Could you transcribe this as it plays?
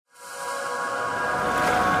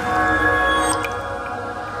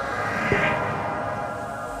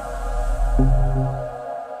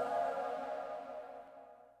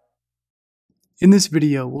In this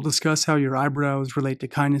video, we'll discuss how your eyebrows relate to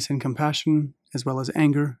kindness and compassion, as well as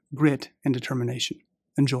anger, grit, and determination.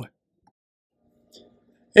 Enjoy.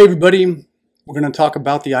 Hey everybody, we're going to talk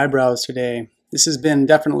about the eyebrows today. This has been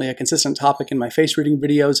definitely a consistent topic in my face reading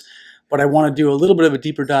videos, but I want to do a little bit of a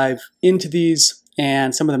deeper dive into these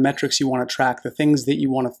and some of the metrics you want to track, the things that you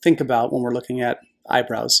want to think about when we're looking at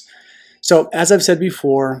eyebrows. So as I've said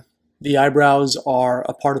before, the eyebrows are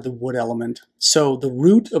a part of the wood element. So the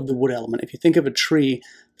root of the wood element, if you think of a tree,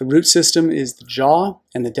 the root system is the jaw,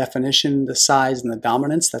 and the definition, the size, and the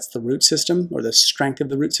dominance, that's the root system, or the strength of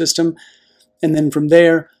the root system. And then from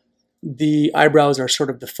there, the eyebrows are sort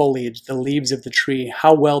of the foliage, the leaves of the tree,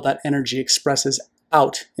 how well that energy expresses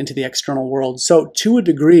out into the external world. So to a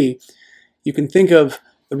degree, you can think of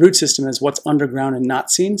the root system as what's underground and not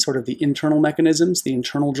seen, sort of the internal mechanisms, the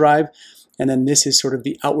internal drive. And then this is sort of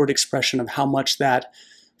the outward expression of how much that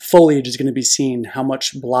foliage is going to be seen, how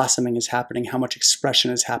much blossoming is happening, how much expression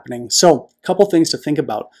is happening. So a couple things to think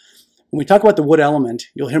about. When we talk about the wood element,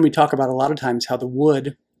 you'll hear me talk about a lot of times how the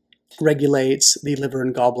wood regulates the liver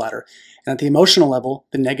and gallbladder. And at the emotional level,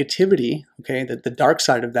 the negativity, okay, the dark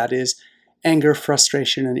side of that is anger,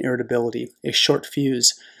 frustration, and irritability, a short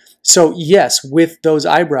fuse. So yes, with those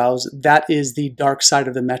eyebrows, that is the dark side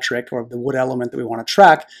of the metric or of the wood element that we want to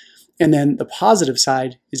track. And then the positive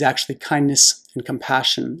side is actually kindness and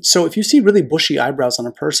compassion. So if you see really bushy eyebrows on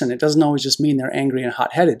a person, it doesn't always just mean they're angry and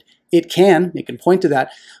hot-headed. It can point to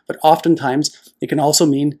that, but oftentimes it can also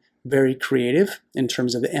mean very creative in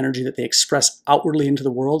terms of the energy that they express outwardly into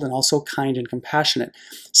the world, and also kind and compassionate.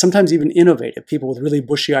 Sometimes even innovative. People with really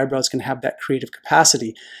bushy eyebrows can have that creative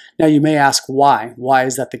capacity. Now you may ask why? Why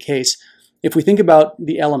is that the case? If we think about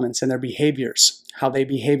the elements and their behaviors, how they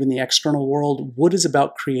behave in the external world, wood is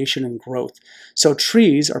about creation and growth. So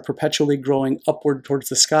trees are perpetually growing upward towards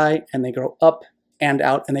the sky, and they grow up and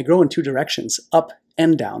out, and they grow in two directions, up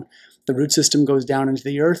and down. The root system goes down into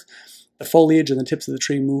the earth, the foliage and the tips of the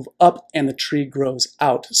tree move up, and the tree grows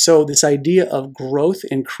out. So this idea of growth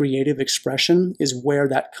and creative expression is where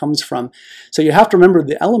that comes from. So you have to remember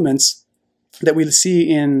the elements that we see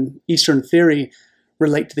in Eastern theory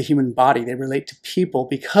relate to the human body. They relate to people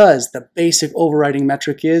because the basic overriding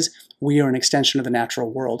metric is we are an extension of the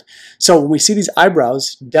natural world. So when we see these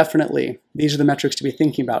eyebrows, definitely these are the metrics to be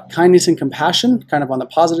thinking about. Kindness and compassion, kind of on the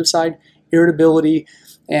positive side, irritability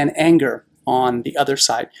and anger on the other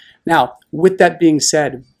side. Now, with that being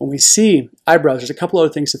said, when we see eyebrows, there's a couple other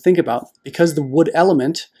things to think about. Because the wood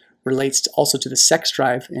element relates also to the sex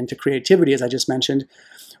drive and to creativity, as I just mentioned,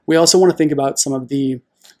 we also want to think about some of the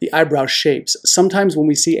eyebrow shapes. Sometimes when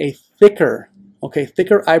we see a thicker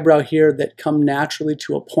eyebrow here that come naturally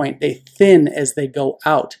to a point, they thin as they go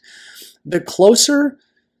out. The closer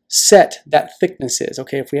set that thickness is,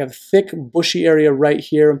 okay, if we have thick bushy area right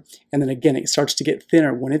here, and then again it starts to get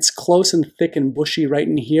thinner, when it's close and thick and bushy right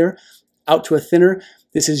in here, out to a thinner,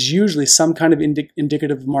 this is usually some kind of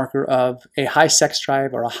indicative marker of a high sex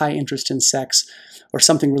drive or a high interest in sex, or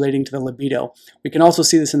something relating to the libido. We can also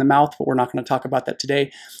see this in the mouth, but we're not going to talk about that today.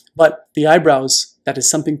 But the eyebrows, that is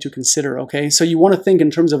something to consider, okay? So you want to think in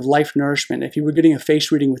terms of life nourishment. If you were getting a face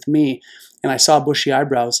reading with me and I saw bushy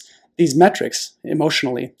eyebrows, these metrics,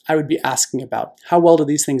 emotionally, I would be asking about. How well do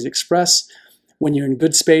these things express? When you're in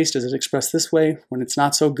good space, does it express this way? When it's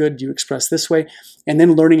not so good, do you express this way? And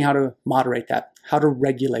then learning how to moderate that, how to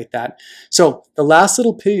regulate that. So the last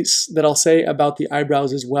little piece that I'll say about the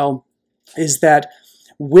eyebrows as well is that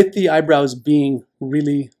with the eyebrows being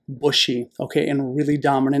really bushy, okay, and really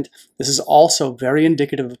dominant, this is also very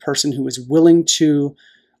indicative of a person who is willing to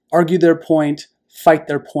argue their point, fight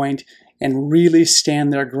their point, and really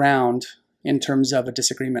stand their ground in terms of a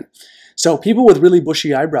disagreement. So people with really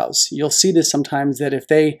bushy eyebrows, you'll see this sometimes, that if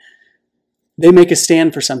they make a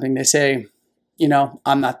stand for something, they say, you know,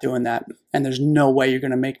 I'm not doing that, and there's no way you're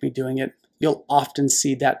going to make me doing it. You'll often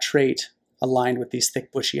see that trait aligned with these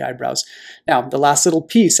thick bushy eyebrows. Now, the last little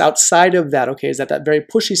piece outside of that, okay, is that very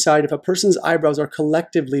pushy side. If a person's eyebrows are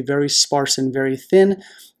collectively very sparse and very thin,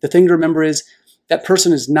 the thing to remember is that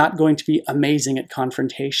person is not going to be amazing at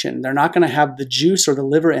confrontation. They're not going to have the juice or the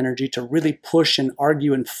liver energy to really push and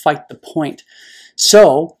argue and fight the point.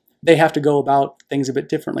 So they have to go about things a bit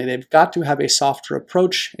differently. They've got to have a softer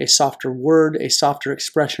approach, a softer word, a softer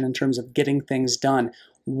expression in terms of getting things done.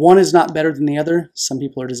 One is not better than the other. Some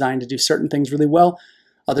people are designed to do certain things really well.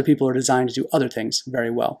 Other people are designed to do other things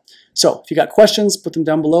very well. So if you got questions, put them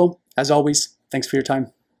down below. As always, thanks for your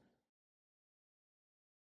time.